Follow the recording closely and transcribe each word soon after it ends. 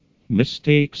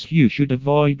Mistakes you should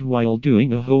avoid while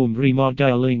doing a home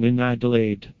remodeling in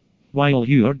Adelaide. While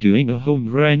you are doing a home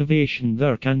renovation,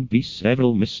 there can be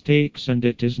several mistakes, and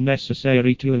it is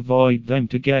necessary to avoid them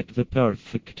to get the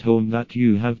perfect home that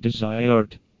you have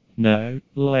desired. Now,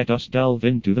 let us delve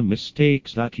into the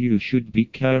mistakes that you should be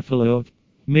careful of.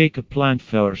 Make a plan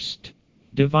first.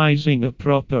 Devising a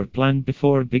proper plan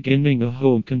before beginning a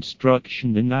home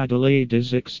construction in Adelaide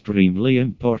is extremely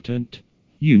important.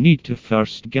 You need to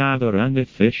first gather an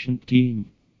efficient team.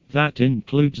 That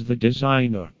includes the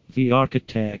designer, the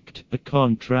architect, a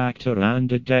contractor,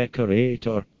 and a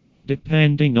decorator.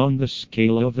 Depending on the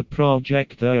scale of the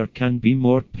project, there can be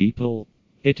more people.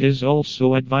 It is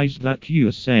also advised that you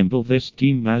assemble this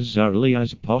team as early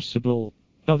as possible.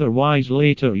 Otherwise,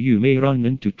 later you may run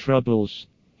into troubles.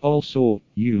 Also,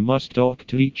 you must talk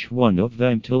to each one of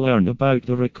them to learn about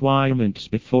the requirements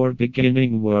before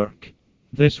beginning work.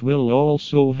 This will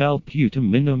also help you to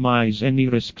minimize any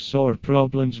risks or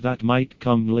problems that might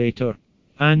come later.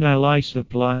 Analyze the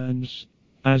plans.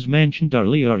 As mentioned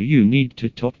earlier, you need to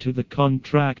talk to the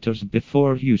contractors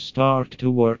before you start to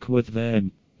work with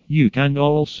them. You can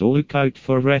also look out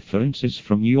for references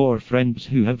from your friends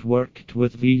who have worked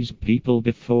with these people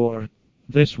before.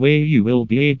 This way you will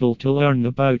be able to learn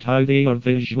about how they are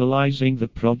visualizing the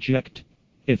project.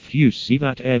 If you see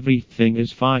that everything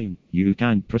is fine, you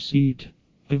can proceed.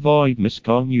 Avoid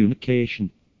miscommunication.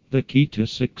 The key to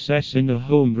success in a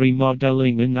home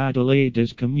remodeling in Adelaide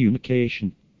is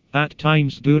communication. At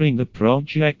times during the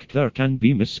project, there can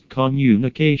be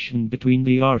miscommunication between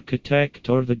the architect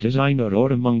or the designer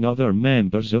or among other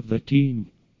members of the team.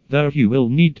 There you will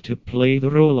need to play the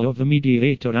role of the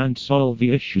mediator and solve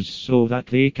the issues so that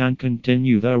they can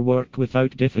continue their work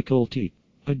without difficulty.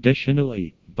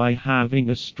 Additionally, by having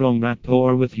a strong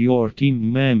rapport with your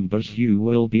team members, you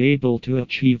will be able to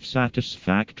achieve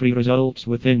satisfactory results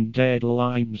within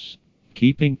deadlines.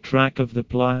 Keeping track of the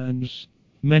plans.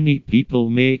 Many people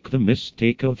make the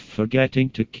mistake of forgetting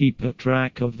to keep a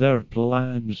track of their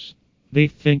plans. They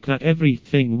think that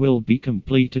everything will be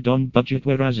completed on budget,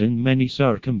 whereas in many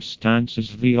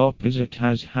circumstances the opposite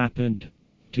has happened.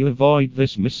 To avoid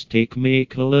this mistake,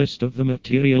 make a list of the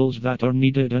materials that are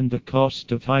needed and the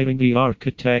cost of hiring the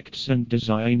architects and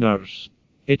designers.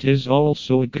 It is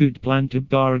also a good plan to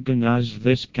bargain, as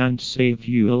this can save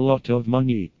you a lot of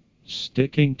money.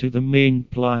 Sticking to the main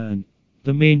plan.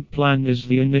 The main plan is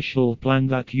the initial plan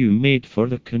that you made for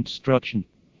the construction.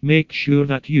 Make sure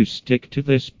that you stick to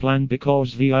this plan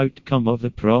because the outcome of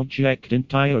the project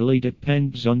entirely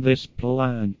depends on this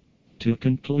plan. To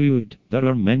conclude, there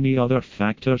are many other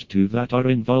factors too that are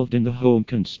involved in the home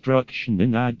construction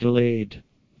in Adelaide.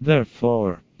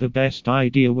 Therefore, the best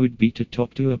idea would be to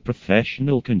talk to a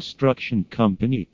professional construction company.